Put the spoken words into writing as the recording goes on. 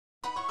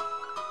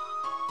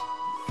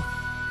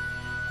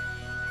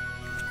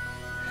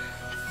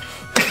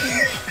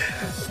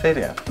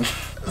video.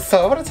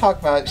 So I want to talk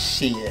about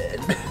Shein.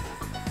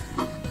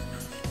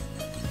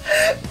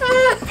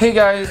 Hey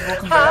guys,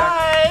 welcome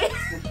Hi.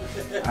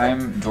 back.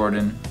 I'm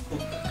Jordan.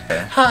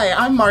 Hi,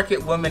 I'm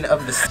Market Woman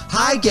of the...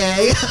 Hi,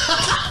 gay.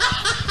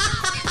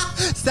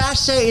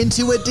 Sashay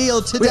into a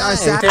deal today. We are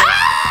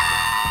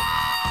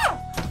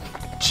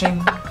Ching.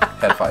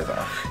 Head flies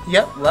off.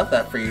 Yep, love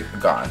that for you.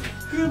 Gone.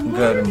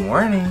 Good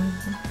morning.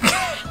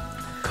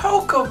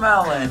 Coco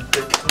Melon.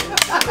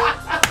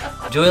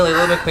 Julie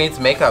Little McQueen's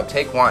makeup,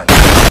 take one.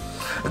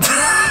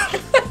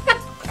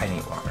 I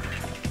need water.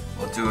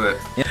 We'll do it.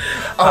 Yeah.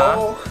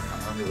 Oh.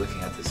 I'm gonna be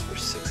looking at this for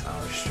 6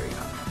 hours straight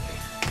on Monday.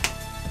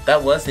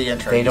 That was the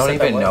intro. They You don't said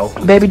even that know. was.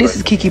 Who Baby, this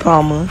is Kiki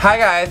Palmer. Hi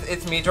guys,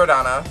 it's me,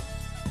 Jordana.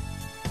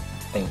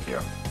 Thank you.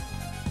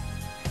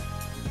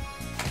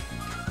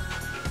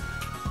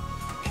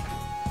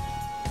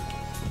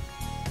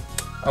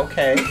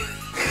 Okay.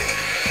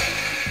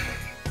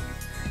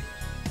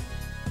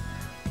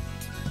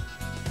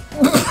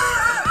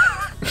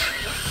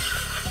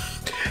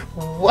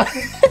 What?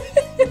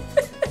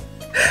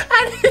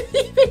 I didn't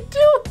even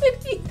do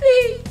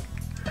anything.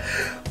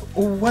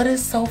 What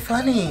is so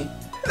funny?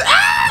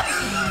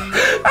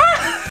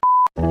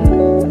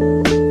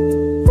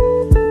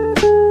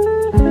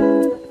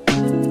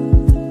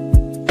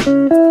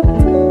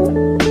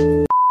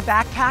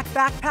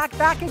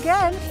 Back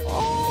again.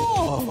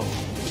 Oh,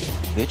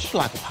 bitch,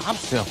 like a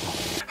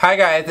popsicle. Hi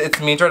guys, it's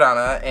me,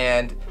 Jordana,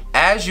 and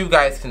as you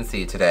guys can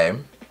see today,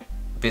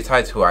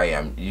 besides who I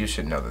am, you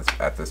should know this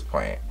at this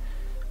point.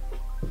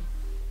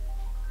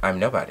 I'm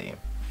nobody.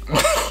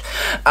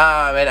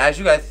 And as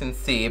you guys can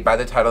see by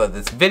the title of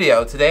this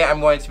video, today I'm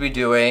going to be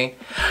doing...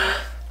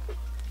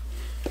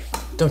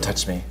 Don't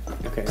touch me.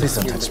 Okay. Please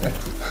don't touch me.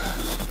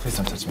 Please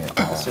don't touch me at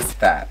all. It's just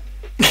that.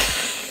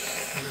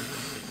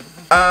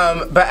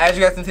 But as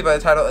you guys can see by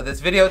the title of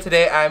this video,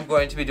 today I'm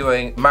going to be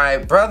doing my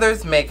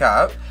brother's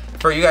makeup.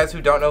 For you guys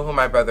who don't know who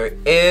my brother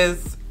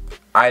is,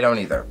 I don't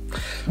either.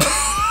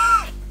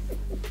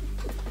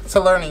 It's a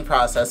learning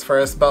process for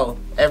us both.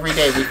 Every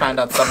day we find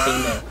out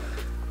something new.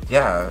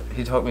 Yeah,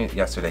 he told me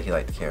yesterday he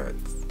liked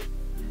carrots.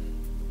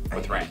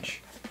 With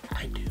ranch.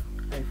 I do.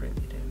 I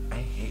really do. I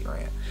hate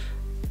ranch.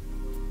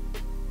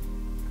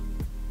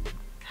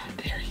 How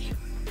dare you?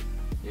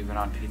 Even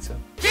on pizza.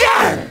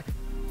 I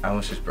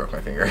almost just broke my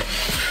finger.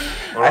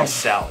 Or on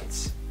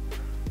salads.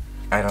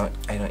 I don't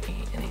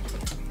eat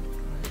anything.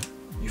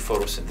 You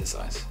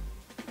photosynthesize.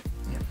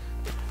 Yeah.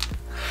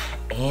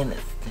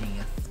 Anything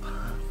is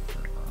possible.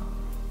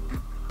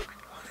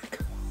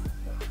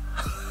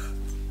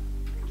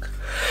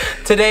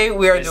 Today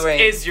we are doing.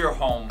 This is your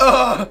home.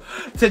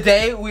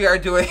 Today we are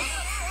doing.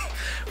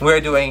 We are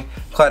doing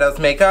Claude's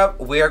makeup.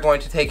 We are going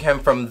to take him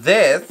from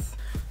this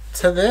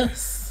To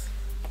this.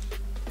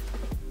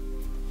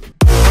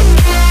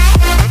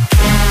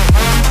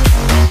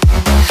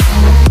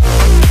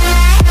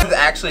 This is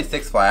actually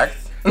Six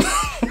Flags.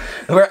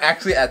 We're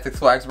actually at Six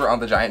Flags. We're on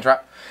the giant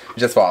drop.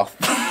 Just false.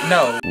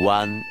 No.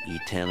 One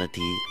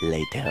eternity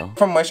later.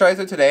 For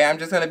moisturizer today, I'm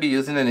just going to be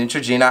using the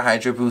Neutrogena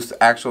Hydro Boost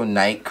Actual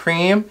Night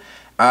Cream.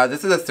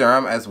 This is a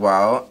serum as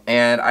well,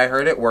 and I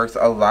heard it works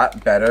a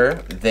lot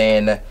better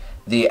than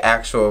the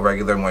actual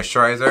regular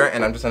moisturizer.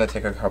 And I'm just going to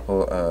take a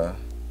couple, I'm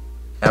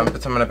going to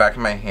put some on the back of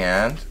my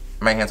hand.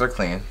 My hands are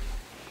clean.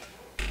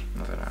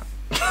 No, they're not.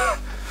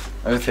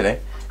 I'm just kidding.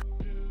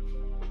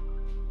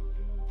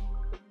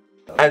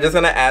 I'm just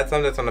going to add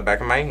some that's on the back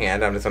of my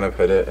hand. I'm just going to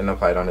put it and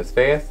apply it on his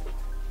face.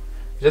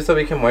 Just so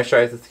we can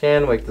moisturize the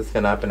skin, wake the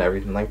skin up and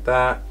everything like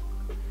that.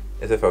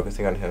 Is it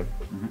focusing on him?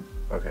 Mm-hmm.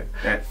 Okay.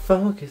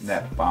 Focus.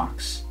 That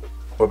box.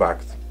 What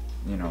box?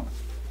 You know,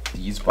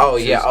 these boxes. Oh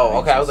yeah, oh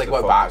okay, I was like,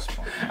 what box?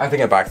 Point. I'm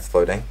thinking box is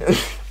floating.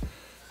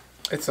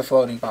 It's a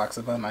floating box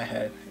above my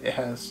head. It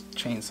has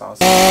chainsaws.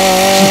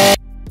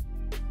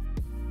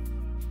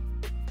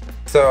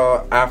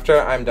 So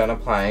after I'm done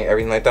applying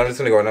everything like that, I'm just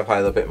gonna go and apply a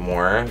little bit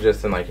more,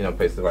 just in like, you know,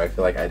 places where I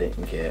feel like I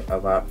didn't get a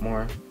lot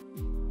more.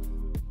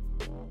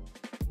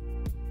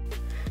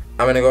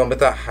 I'm gonna go in with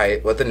the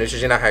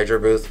Neutrogena Hydro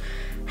Boost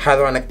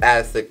Hyaluronic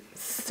Acid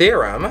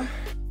Serum.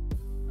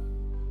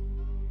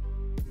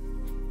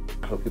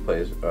 I hope he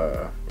plays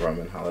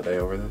Roman Holiday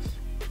over this.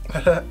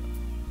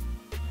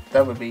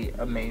 That would be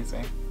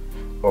amazing.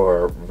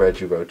 Or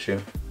Reggie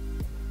Rochu.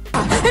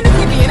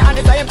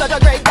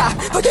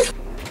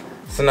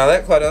 So now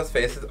that Claude's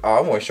face is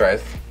all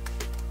moisturized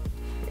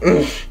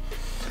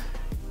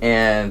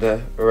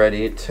and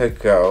ready to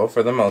go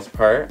for the most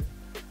part,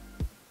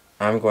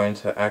 I'm probably going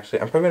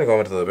to go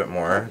into a little bit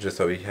more just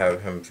so we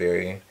have him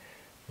very,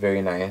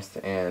 very nice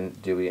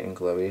and dewy and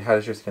glowy. How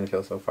does your skin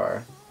feel so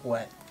far?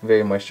 Wet.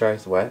 Very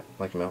moisturized, wet,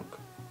 like milk.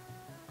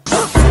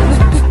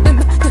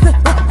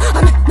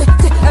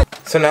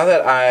 So now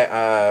that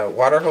I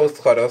water hose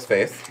Claude's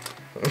face,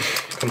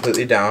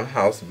 completely down,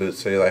 house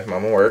boots for your life,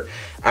 mama work,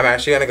 I'm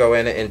actually going to go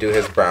in and do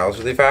his brows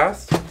really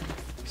fast.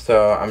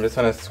 So I'm just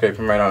going to scrape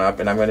him right on up,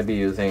 and I'm going to be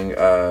using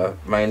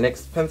my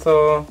NYX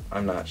pencil.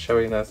 I'm not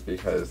showing this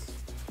because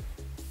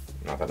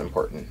not that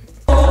important.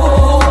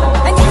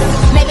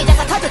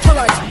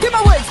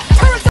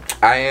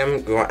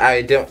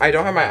 I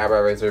don't have my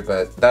eyebrow razor,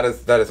 but that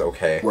is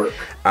okay. Work.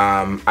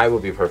 I will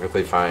be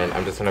perfectly fine.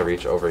 I'm just gonna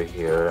reach over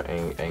here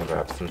and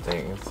grab some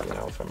things, you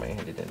know, from my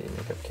handy dandy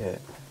makeup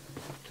kit.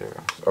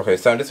 There. Okay,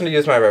 so I'm just gonna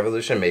use my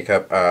Revolution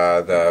makeup,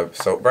 the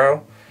soap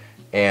brow,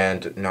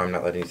 and no, I'm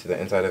not letting you see the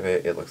inside of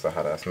it. It looks a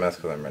hot ass mess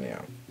because I'm running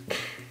out.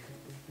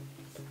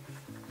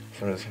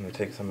 So I'm just gonna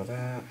take some of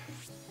that,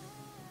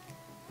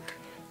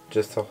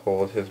 just to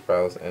hold his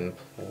brows in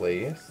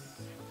place.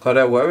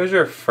 Claudia, what was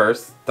your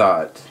first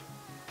thought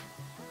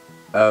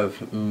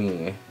of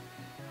me?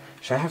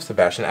 Should I have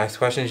Sebastian ask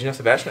questions? You know,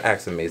 Sebastian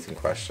asks amazing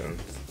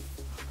questions.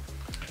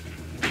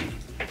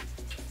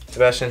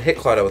 Sebastian, hit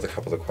Claudia with a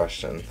couple of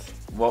questions.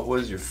 What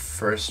was your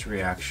first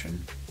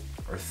reaction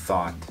or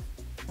thought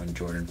when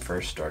Jordan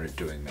first started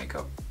doing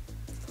makeup?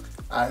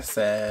 I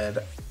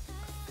said,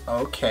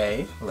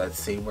 okay, let's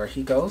see where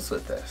he goes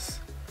with this.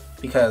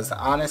 Because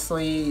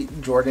honestly,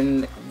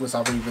 Jordan was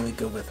already really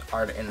good with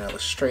art and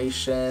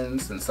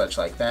illustrations and such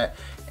like that.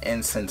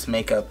 And since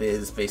makeup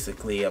is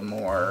basically a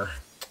more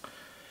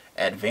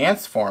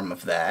advanced form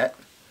of that,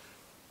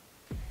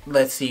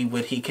 let's see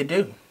what he could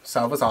do.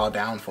 So I was all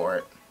down for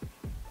it.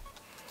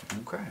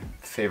 Okay.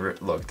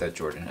 Favorite look that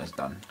Jordan has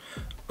done?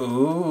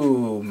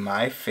 Ooh,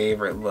 my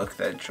favorite look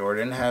that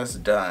Jordan has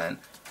done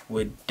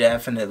would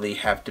definitely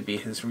have to be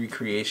his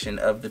recreation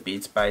of the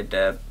Beats by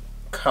Deb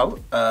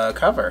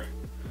cover.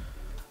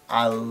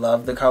 I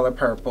love the color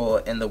purple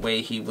and the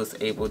way he was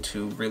able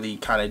to really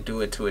kind of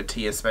do it to a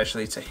T,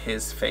 especially to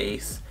his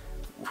face,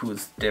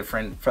 who's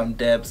different from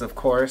Deb's, of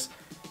course,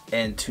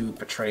 and to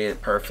portray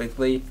it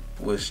perfectly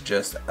was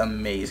just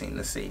amazing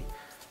to see.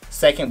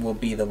 Second will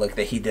be the look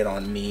that he did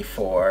on me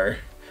for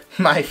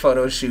my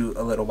photo shoot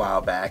a little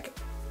while back.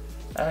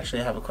 I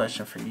actually have a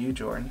question for you,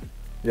 Jordan.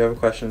 You have a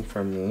question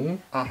for me?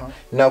 Uh-huh.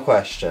 No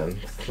questions.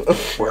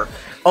 Work.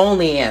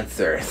 Only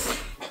answers.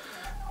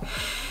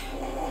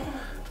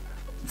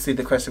 See,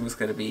 the question was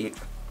going to be,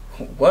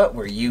 what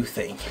were you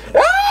thinking?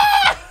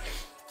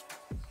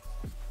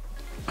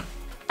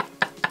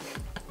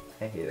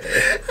 I hate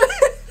it.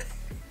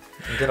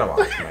 Get him off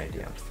my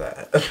damn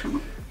set.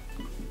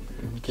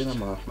 Get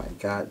him off my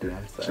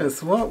goddamn set.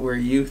 Just what were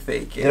you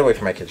thinking? Get away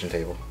from my kitchen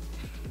table.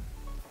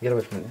 Get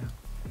away from it now.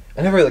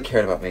 I never really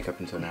cared about makeup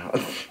until now.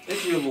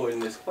 If you're avoiding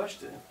this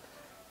question.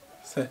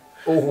 So,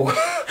 what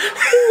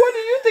do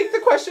you think the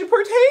question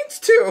pertains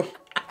to?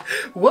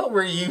 what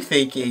were you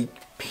thinking?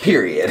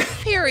 Period.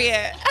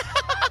 Period.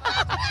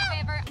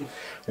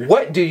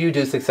 What do you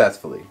do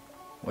successfully?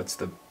 What's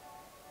the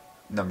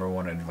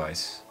 #1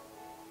 advice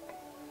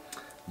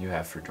you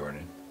have for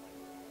Jordan?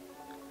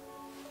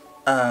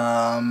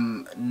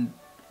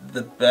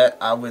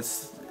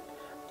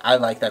 I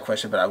like that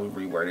question, but I would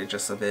reword it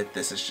just a bit.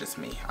 This is just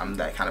me. I'm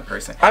that kind of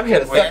person. I'm here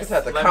to Wait, suck us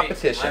at the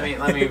competition.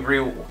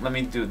 Let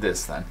me do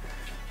this then.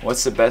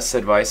 What's the best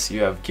advice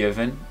you have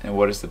given, and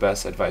what is the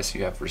best advice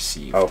you have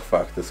received? Oh,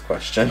 fuck this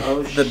question.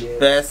 Oh, The shit.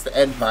 best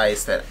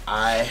advice that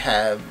I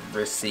have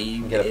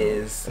received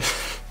is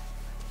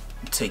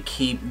to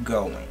keep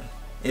going.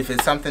 If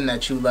it's something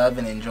that you love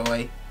and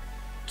enjoy,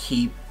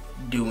 keep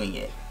doing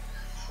it.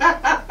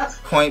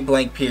 Point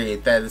blank,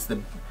 period. That is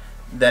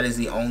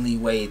the only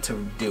way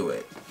to do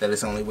it. That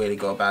is the only way to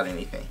go about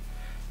anything.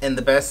 And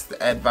the best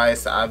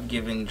advice I've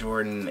given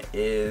Jordan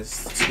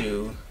is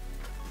to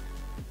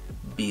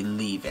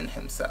believe in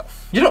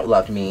himself. You don't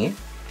love me.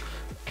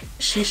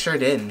 She sure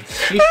didn't.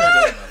 She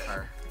sure didn't love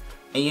her.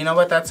 And you know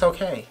what? That's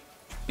okay.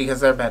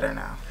 Because they're better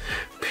now.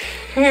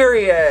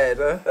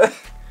 Period.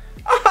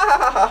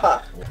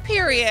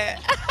 Period.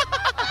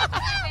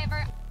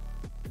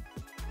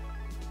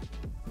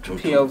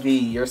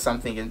 POV, you're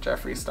something in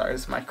Jeffree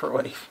Star's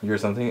microwave. You're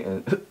something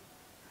in...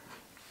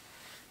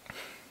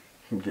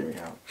 Get me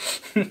out.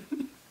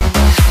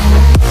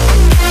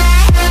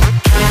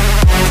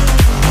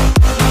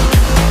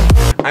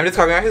 I'm just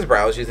carving out his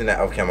brows using that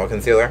Elf Camo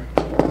concealer.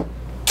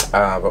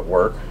 But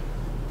work.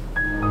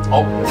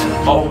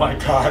 Oh my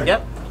god.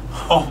 Yep.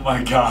 Oh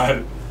my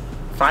god.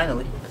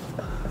 Finally.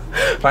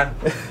 Fine.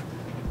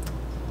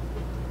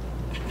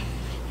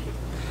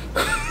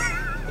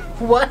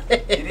 What? You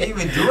didn't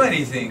even do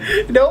anything.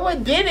 No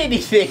one did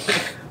anything.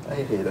 I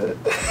hate it.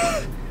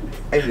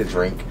 I need a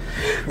drink.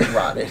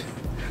 Rotted.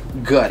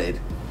 Gutted.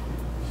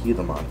 You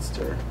the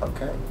monster.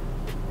 Okay.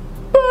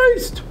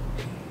 Beast!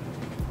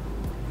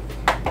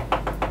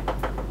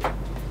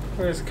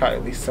 Where's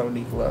Kylie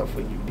Sonic Love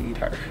when you need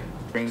her?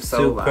 Scream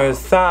so loud.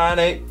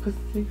 Supersonic.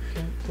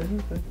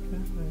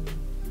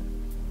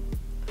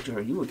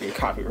 Jordan, you will get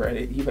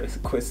copyrighted. You better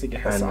quit singing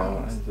her I know.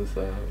 songs. It's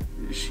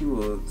just, She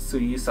will sue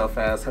you so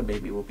fast her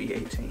baby will be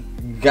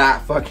 18. God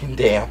fucking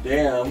damn.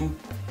 Damn.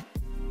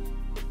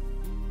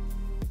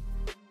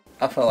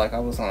 I felt like I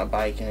was on a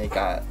bike and it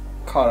got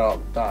caught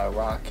up by a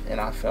rock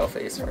and I fell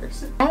face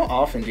first. How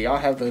often do y'all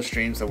have those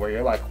dreams where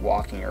you're like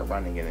walking or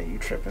running and then you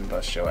trip and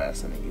bust your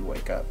ass and then you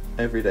wake up?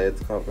 Every day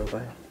it's called real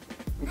life.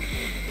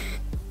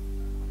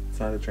 It's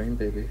not a dream,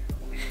 baby.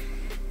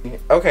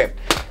 Okay,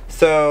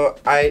 so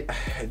I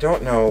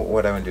don't know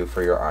what I would do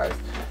for your eyes.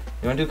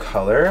 You want to do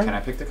color? Can I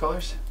pick the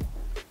colors?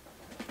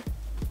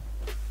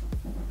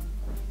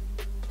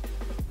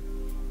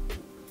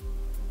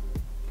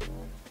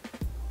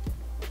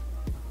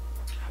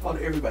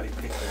 everybody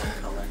pick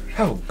one color?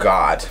 Oh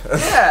God.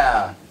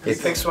 Yeah. He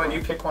It's- picks one,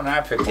 you pick one,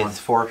 I pick one. It's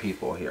 4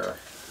 people here.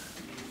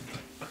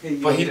 Okay,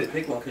 you But he need to did-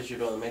 pick one because you're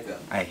doing the makeup.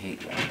 I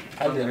hate you.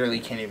 I literally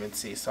can't even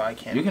see, so I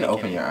can't. You can pick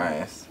open your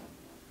anymore. eyes.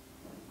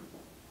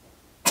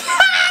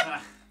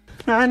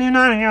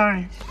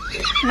 99,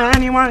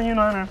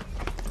 91,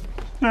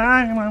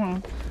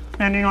 91,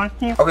 91.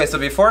 Okay, so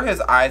before his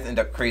eyes end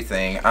up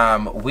creasing,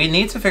 we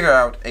need to figure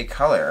out a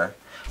color.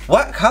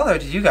 What color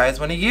do you guys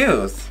want to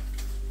use?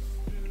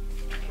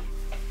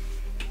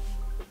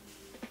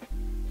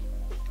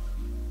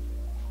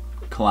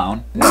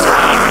 Clown. No,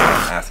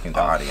 I'm asking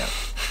the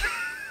audience.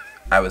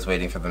 I was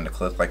waiting for them to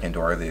clip like in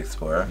Dora the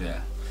Explorer.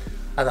 Yeah.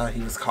 I thought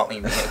he was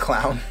calling me a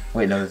clown.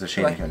 Wait, no, there's a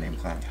shade Like- in here named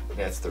Clown.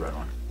 Yeah, it's the red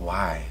one.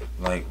 Why?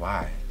 Like,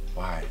 why?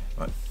 Why?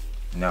 What?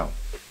 No.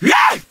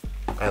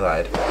 I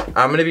lied.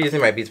 I'm going to be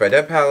using my Beats by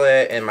Deb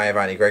palette and my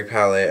Ivani Greg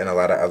palette and a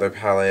lot of other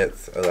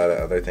palettes, a lot of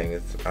other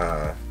things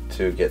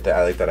to get the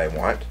eye look that I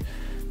want.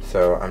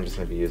 So I'm just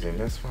going to be using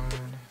this one.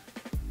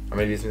 I'm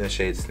going to be using the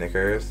shade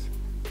Snickers.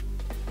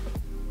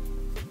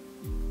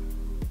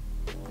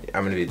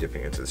 I'm going to be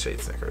dipping into the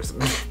shade Snickers.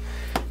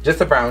 Just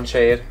a brown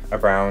shade. A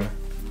brown.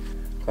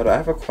 But I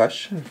have a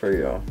question for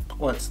you.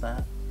 What's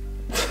that?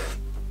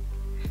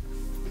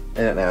 I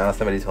don't know.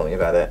 Somebody told me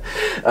about it.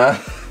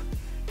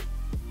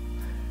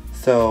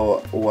 So,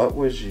 what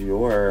was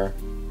your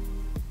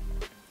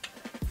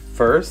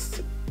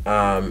first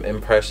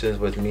impressions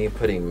with me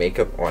putting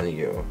makeup on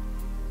you?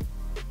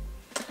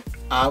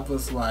 I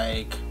was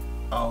like,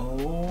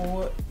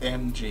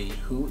 OMG,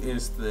 who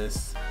is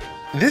this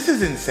This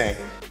is insane.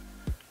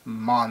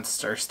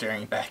 monster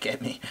staring back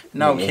at me?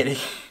 No, I'm Me. kidding.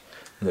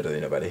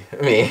 Literally nobody.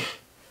 Me.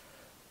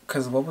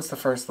 Because what was the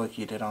first look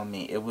you did on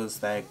me? It was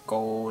that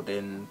gold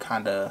and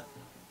kind of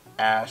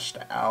ashed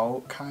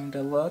out kind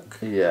of look.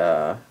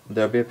 Yeah.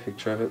 There'll be a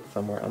picture of it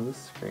somewhere on the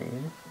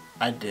screen.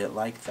 I did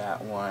like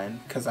that one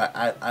because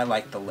I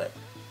like the lip.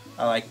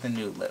 I like the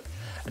new lip.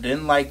 I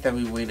didn't like that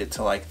we waited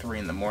till like 3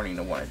 in the morning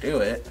to want to do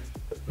it.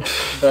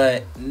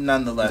 But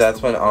nonetheless, That's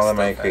the when lip all was of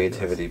my still fabulous.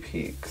 creativity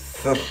peaks.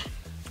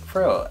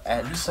 For real,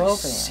 at 12 a.m.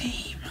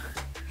 Same.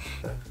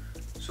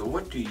 So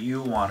what do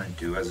you want to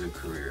do as a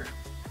career,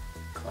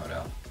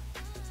 Claudio?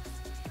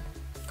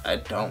 I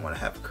don't want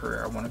to have a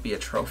career. I want to be a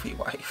trophy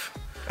wife.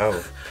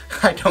 Oh.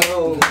 I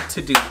don't want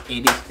to do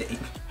anything.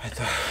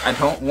 I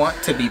don't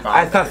want to be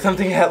bothered. I thought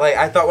something had like,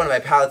 I thought one of my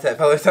palettes had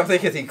fell or something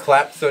because he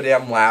clapped so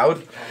damn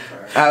loud.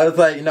 I was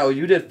like, no,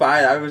 you did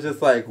fine. I was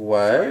just like,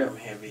 what? I'm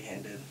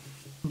heavy-handed.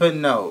 But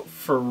no,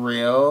 for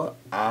real,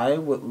 I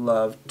would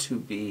love to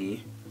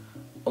be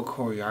a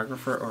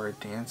choreographer or a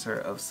dancer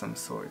of some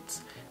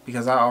sorts.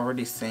 Because I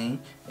already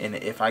sing, and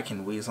if I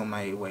can weasel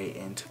my way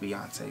into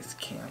Beyonce's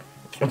camp.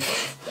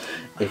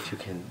 If you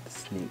can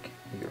sneak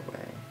your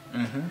way.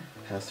 Mm-hmm.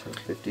 Past her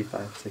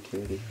 55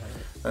 security.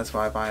 That's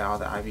why I buy all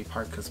the Ivy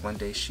Park, because one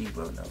day she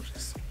will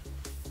notice.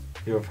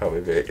 You were probably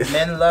very.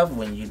 Men love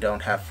when you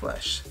don't have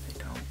flesh. They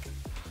don't.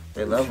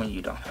 They love when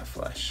you don't have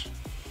flesh.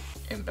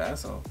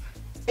 Embezzle.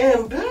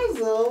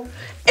 Embezzle.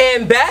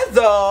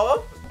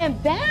 Embezzle!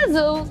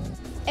 Embezzle?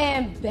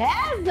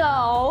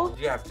 Embezzle?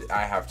 You have to.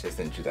 I have to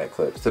send you that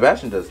clip.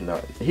 Sebastian doesn't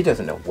know. He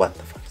doesn't know what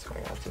the fuck is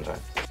going on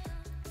sometimes.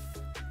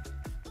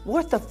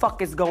 What the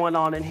fuck is going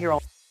on in here?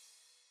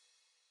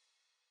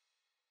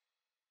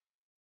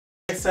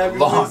 Next time you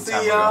Long see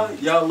time y'all,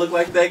 y'all look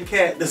like that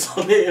cat that's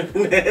on the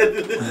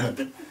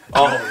internet.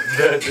 Oh,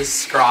 the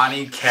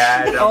scrawny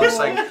cat. It was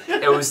like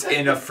it was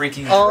in a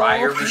freaking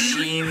dryer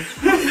machine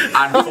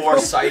on 4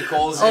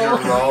 cycles in a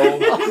row.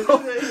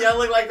 Y'all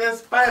look like that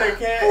spider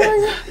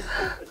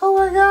cat. Oh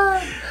my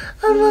god.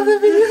 I love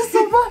that video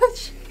so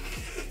much.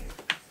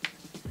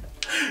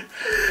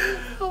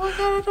 Oh my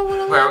god, I don't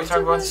want to Wait, are we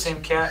talking about the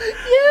same cat?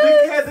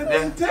 The cat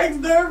that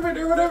text Durbin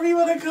or whatever you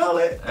want to call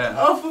it Yeah.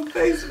 off of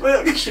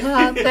Facebook.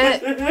 Stop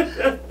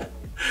it.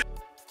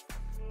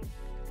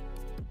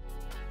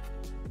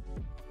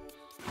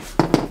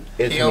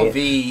 It's me.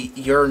 POV,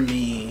 you're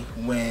me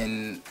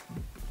when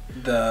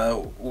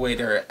the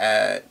waiter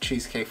at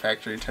Cheesecake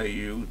Factory tell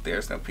you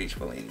there's no peach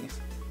bellinis.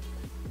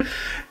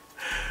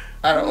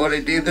 I don't want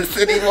to do this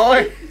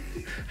anymore.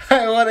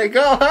 I want to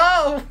go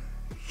home.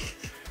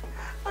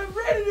 I'm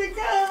ready to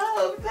go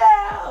home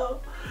now.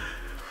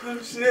 Oh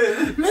shit.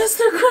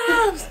 Mr.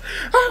 Krabs,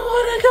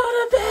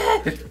 I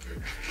want to go to bed.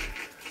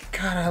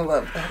 God, I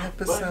love that My head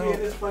episode.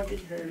 is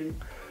fucking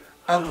hurting.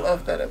 I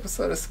love that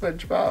episode of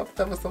SpongeBob.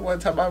 That was the one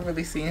time I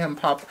really seen him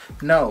pop.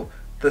 No,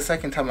 the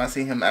second time I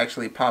seen him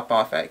actually pop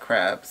off at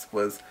Krabs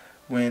was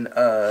when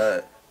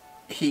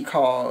he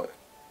called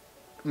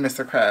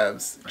Mr.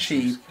 Krabs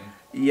cheap.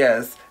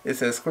 Yes, it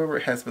says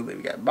Squidward has been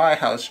living at my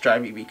house,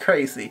 driving me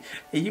crazy,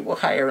 and you will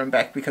hire him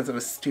back because of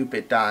a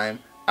stupid dime.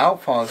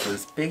 Out falls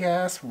this big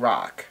ass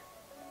rock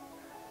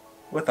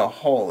with a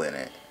hole in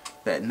it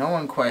that no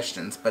one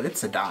questions, but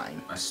it's a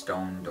dime. A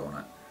stone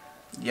donut.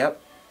 Yep,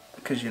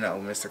 because you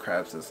know Mr.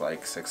 Krabs is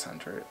like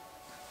 600.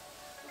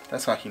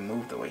 That's why he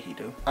moved the way he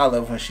do. I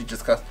love when she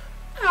just goes,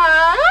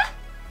 ah!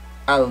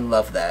 I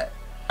love that.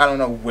 I don't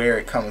know where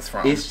it comes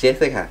from. It's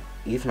Jessica.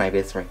 He's my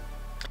best friend.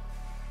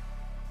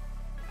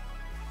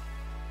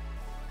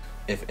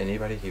 If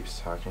anybody keeps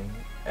talking,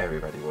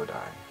 everybody will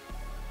die.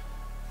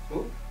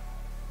 Ooh.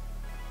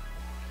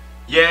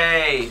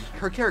 Yay!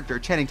 Her character,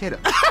 Channing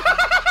Tatum.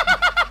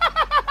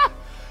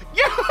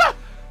 Yeah.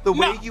 The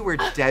way you were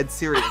dead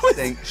serious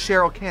saying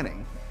Cheryl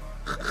Canning.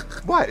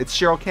 What? It's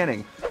Cheryl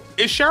Canning.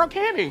 It's Cheryl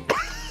Canning.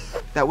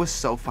 That was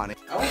so funny.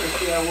 I want to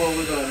see how well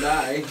we're gonna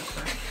die.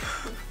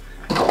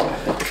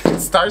 It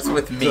starts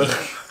with me.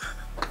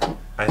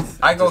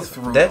 I go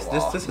through this. the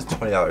wall. This is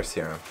 $20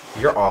 serum.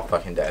 You're all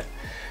fucking dead.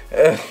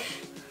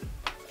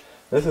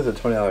 This is a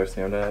 $20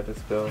 serum that I just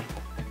spilled.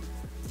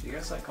 Do you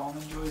guys like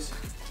almond joys?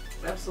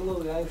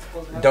 Absolutely, I ain't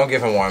supposed to have. Don't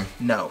give him one.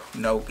 No,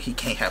 he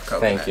can't have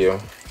coconut. Thank you.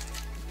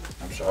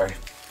 I'm sorry.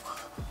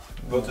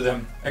 Both of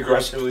them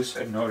aggressively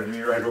said no to me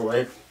right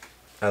away.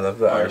 I love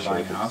the Oh, you're eye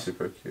buying shape. a house? It's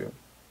super cute.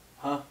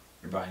 Huh?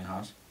 You're buying a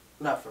house?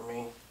 Not for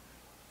me.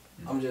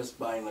 I'm just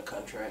buying the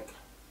contract.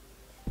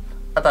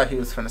 I thought he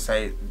was gonna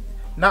say,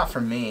 not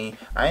for me.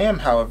 I am,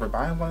 however,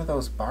 buying one of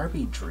those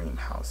Barbie dream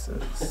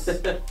houses.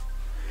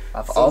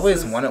 I've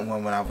always wanted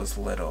one when I was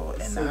little,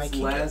 and now I Since can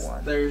get last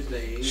one.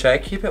 Thursday. Should I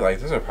keep it like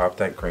this or pop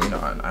that green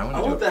on? I I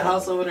want the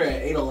house over there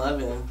at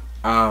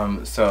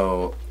 811.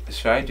 So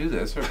should I do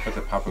this or put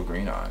the pop of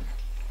green on?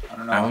 I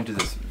don't know. I want to do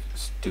this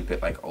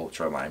stupid like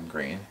ultra lime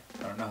green.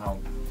 I don't know how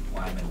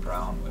lime and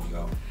brown would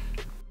go.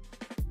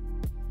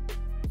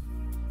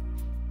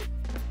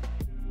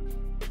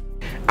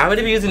 I'm going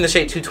to be using the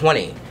shade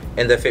 220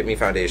 in the Fit Me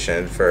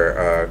foundation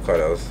for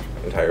Clodo's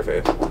entire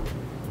face.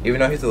 Even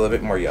though he's a little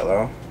bit more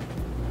yellow,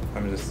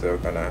 I'm just still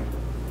gonna...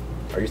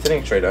 Are you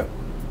sitting straight up?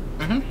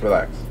 Mm-hmm.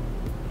 Relax.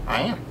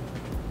 I am.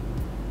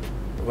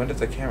 When does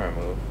the camera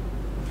move?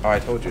 Oh, I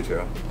told you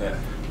to. Yeah.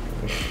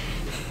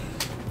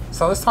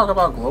 So let's talk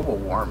about global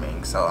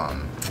warming. So,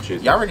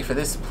 Jesus. y'all ready for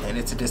this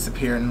planet to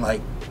disappear in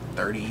like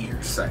 30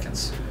 years?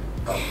 Seconds.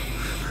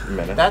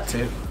 Minute. That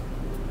too.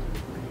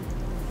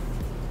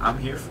 I'm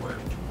here for it.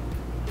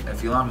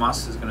 If Elon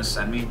Musk is gonna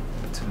send me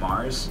to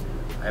Mars,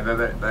 I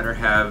better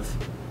have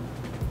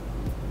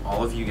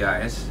all of you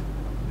guys,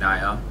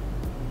 Naya.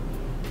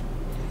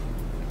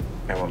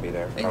 I won't be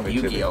there. I'll And be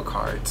too Yu-Gi-Oh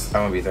cards. I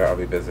won't be there. I'll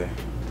be busy.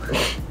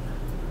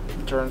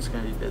 Jordan's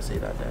gonna be busy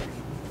that day.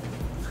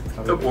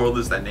 The world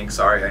is ending.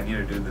 Sorry, I need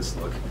to do this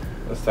look.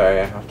 Sorry,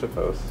 I have to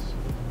post.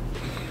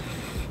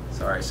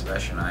 Sorry,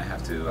 Sebastian, I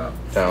have to.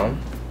 Down?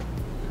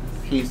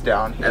 He's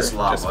down here. As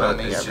lava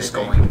filming is just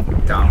everything.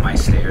 going down my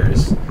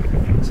stairs.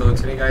 So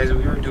today, guys,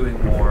 we were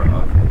doing more of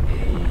a.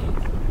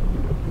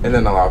 And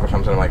then the lava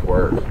comes in like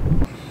work.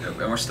 And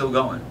we're still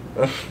going.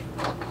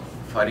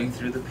 Fighting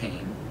through the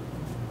pain.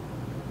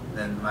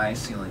 Then my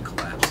ceiling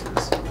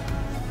collapses.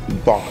 We're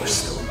Boss.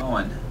 still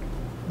going.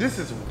 This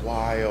is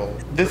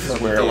wild. This is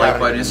where The I like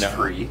button is know.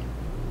 free.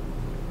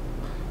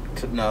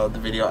 No, the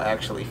video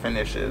actually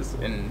finishes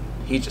and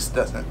he just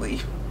doesn't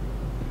leave.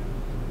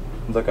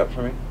 Look up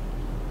for me.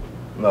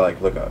 No, like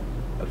look up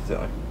at the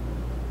ceiling.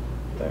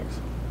 Thanks.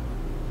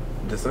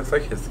 This looks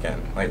like his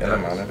skin. Like It in the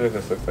does. monitor,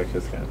 this looks like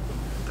his skin.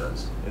 It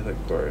does. You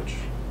look gorge.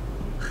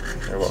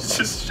 You're welcome.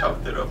 Just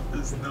shoved it up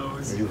his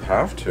nose. You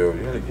have to.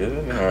 You gotta get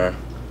in there.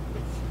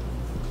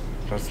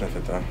 Don't sniff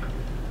it though.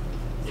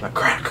 It's not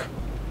crack.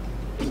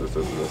 This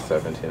is a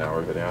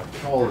 17-hour video.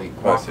 Holy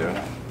Bless you.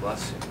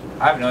 Bless you.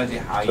 I have no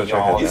idea how So check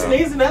y'all. it You out.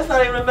 sneezing? That's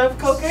not even enough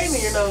cocaine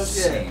in your nose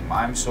yet. Same.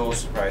 I'm so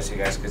surprised you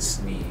guys could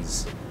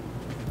sneeze.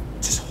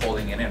 Just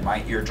holding it in.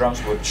 My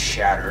eardrums would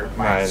shatter.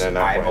 My No,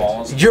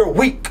 eyeballs. You're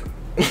weak!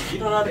 You don't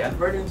know how to Yeah.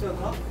 convert it into a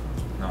cough?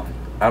 No.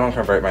 I don't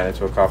convert mine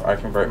into a cough. I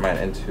convert mine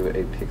into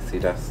a pixie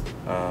dust.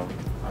 My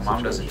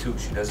mom does it too.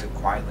 She does it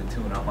quietly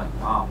too. And I'm like,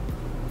 Mom.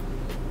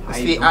 how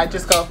you See, doing I this?"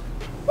 just go,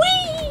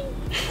 whee!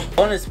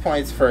 Bonus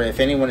points for if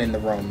anyone in the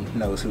room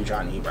knows who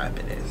Johnny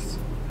Rabbit is.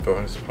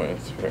 Bonus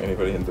points for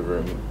anybody in the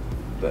room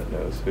that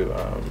knows who,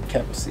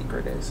 Kevin's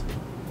secret is.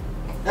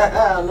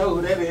 I don't know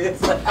who that is.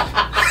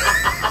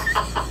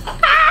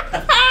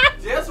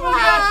 Just was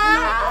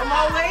on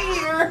my way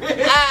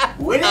here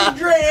with his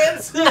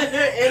dreads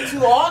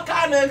into all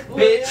kind of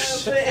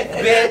Bitch.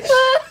 Bitch.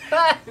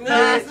 You know what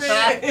I'm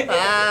saying?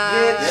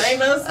 That ain't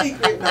no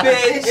secret.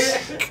 Bitch.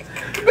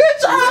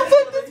 Bitch, I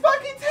flipped this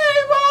fucking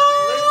table.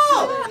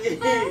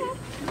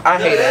 I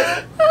hate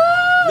it.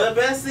 The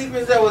best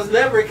secrets that was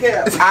never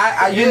kept.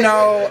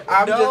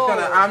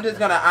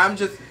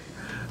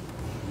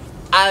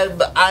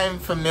 I'm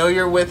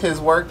familiar with his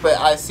work, but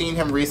I've seen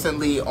him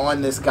recently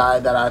on this guy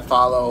that I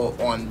follow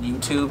on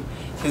YouTube.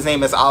 His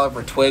name is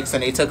Oliver Twix,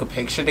 and they took a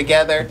picture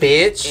together.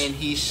 Bitch. And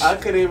he I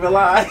couldn't even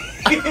lie.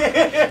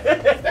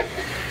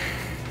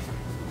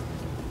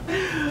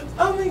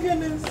 Oh my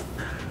goodness.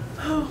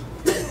 Oh.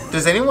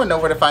 Does anyone know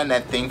where to find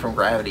that thing from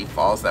Gravity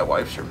Falls that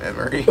wipes your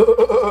memory?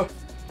 I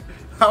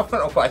don't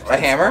know why. A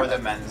hammer? Or the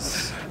Men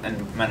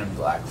in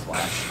Black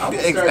Flash. I'm gonna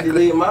start Exactly.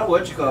 deleting my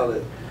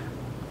whatchamacallit.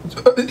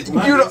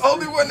 You're the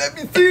only one that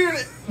be seeing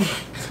it.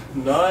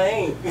 No, I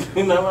ain't.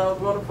 You know when I was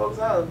going to folks'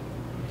 house.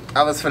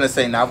 I was finna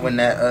say, not when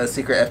that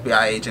secret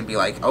FBI agent be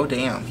like, oh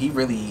damn, he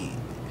really,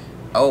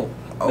 oh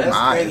That's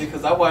my. crazy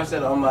because I watched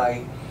that on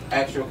my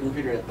actual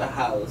computer at the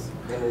house.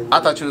 I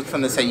thought you was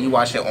gonna say you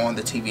watch it on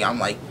the TV. I'm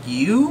like,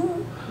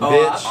 you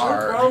Bitch.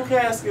 are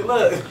Chromecast it.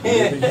 Look.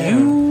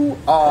 you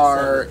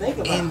are Think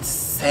about it.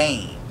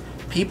 insane.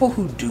 People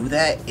who do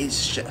that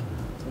is just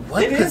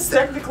what? It is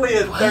technically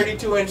a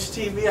 32-inch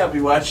TV I'll be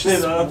watching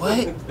it on.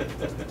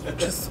 What?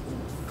 Just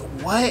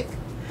what?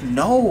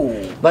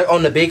 No. Like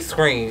on the big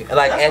screen,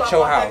 like That's at why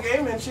your I house. want that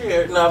gaming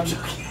chair. No, I'm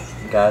joking.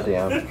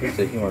 Goddamn. He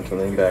said he wants to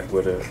lean back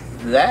with it.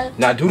 That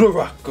Now do the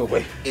rock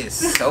away. is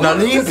so. Now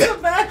lean gross.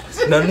 back.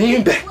 Now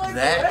lean back.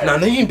 That Now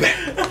lean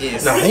back.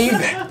 is. Now lean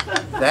back.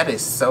 That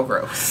is so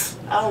gross.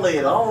 I'll lay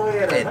it all the way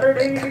at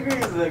 180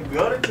 degrees and then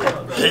go to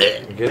town.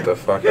 Get the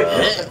fuck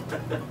out.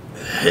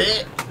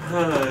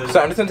 So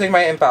I'm just gonna take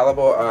my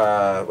infallible,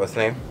 what's the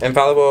name?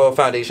 Infallible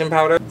foundation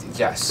powder.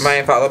 Yes. My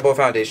infallible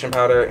foundation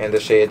powder in the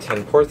shade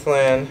 10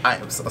 Porcelain. I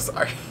am so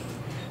sorry.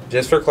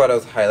 Just for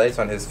Claudeo's highlights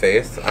on his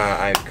face.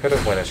 I could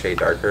have went a shade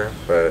darker,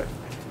 but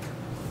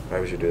why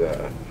would you do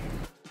that?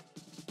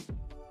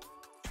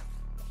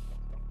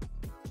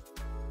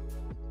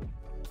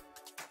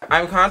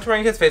 I'm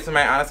contouring his face with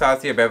my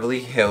Anastasia Beverly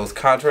Hills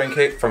contouring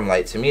kit from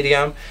light to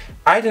medium.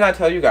 I did not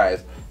tell you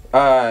guys.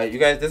 You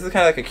guys, this is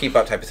kind of like a keep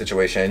up type of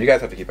situation. You guys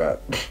have to keep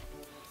up.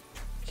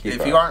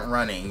 If you aren't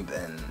running,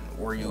 then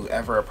were you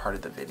ever a part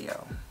of the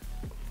video?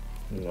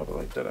 No, but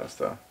like that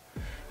stuff.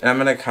 And I'm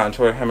gonna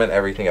contour him and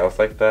everything else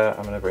like that.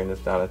 I'm gonna bring this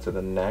down into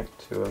the neck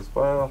too as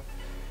well.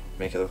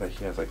 Make it look like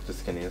he has like the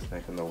skinniest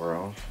neck in the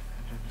world.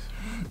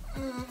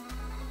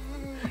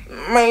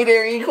 My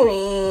Dairy Queen.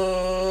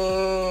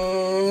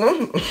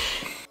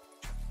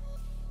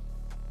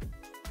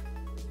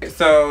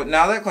 So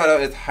now that Claudio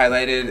is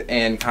highlighted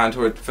and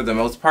contoured for the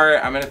most part,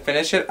 I'm gonna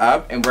finish it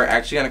up and we're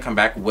actually gonna come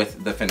back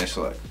with the finished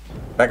look.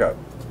 Back up.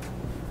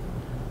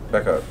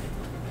 Back up.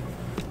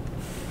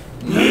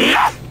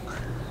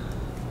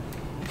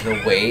 The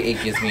way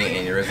it gives me an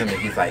aneurysm and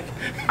he's like,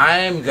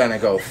 I'm gonna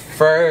go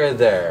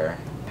further.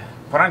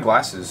 Put on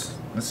glasses.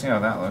 Let's see how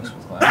that looks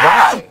with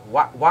glasses.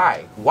 Why?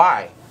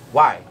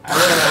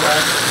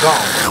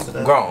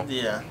 Go.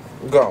 Yeah.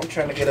 Go. You're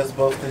trying to get us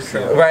both this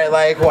year. Right,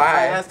 like I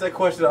why? ask that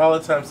question all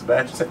the time,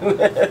 Sebastian.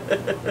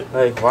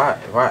 Like why?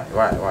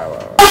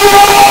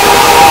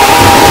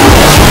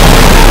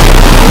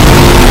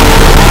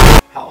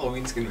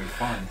 Halloween's gonna be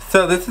fun.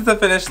 So this is the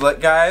finished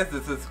look, guys.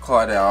 This is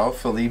Claudel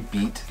fully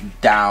beat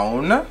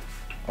down.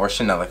 Or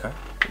Chanelica.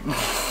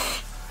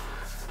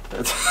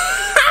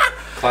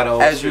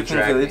 As you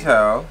can clearly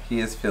tell, he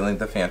is feeling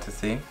the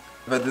fantasy.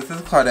 But this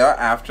is Claudel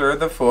after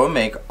the full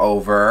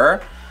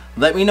makeover.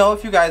 Let me know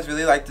if you guys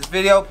really like this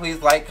video.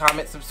 Please like,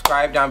 comment,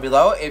 subscribe down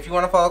below. If you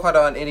want to follow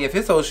Claudel on any of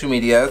his social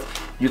medias,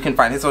 you can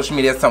find his social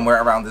media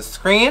somewhere around the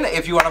screen.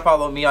 If you want to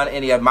follow me on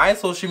any of my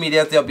social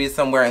medias, they'll be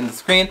somewhere in the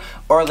screen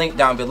or linked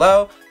down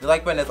below. The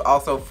like button is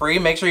also free.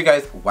 Make sure you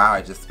guys, wow,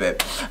 I just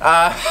spit.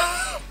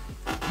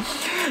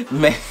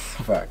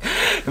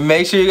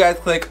 Make sure you guys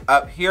click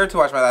up here to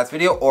watch my last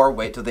video or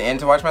wait till the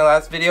end to watch my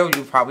last video.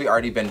 You've probably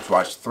already been to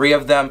watch 3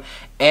 of them.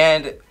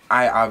 And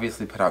I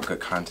obviously put out good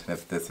content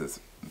if this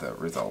is the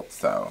result,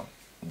 so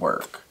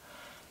work.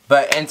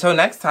 But until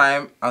next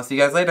time, I'll see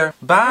you guys later.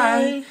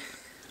 Bye.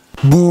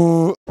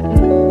 Boo.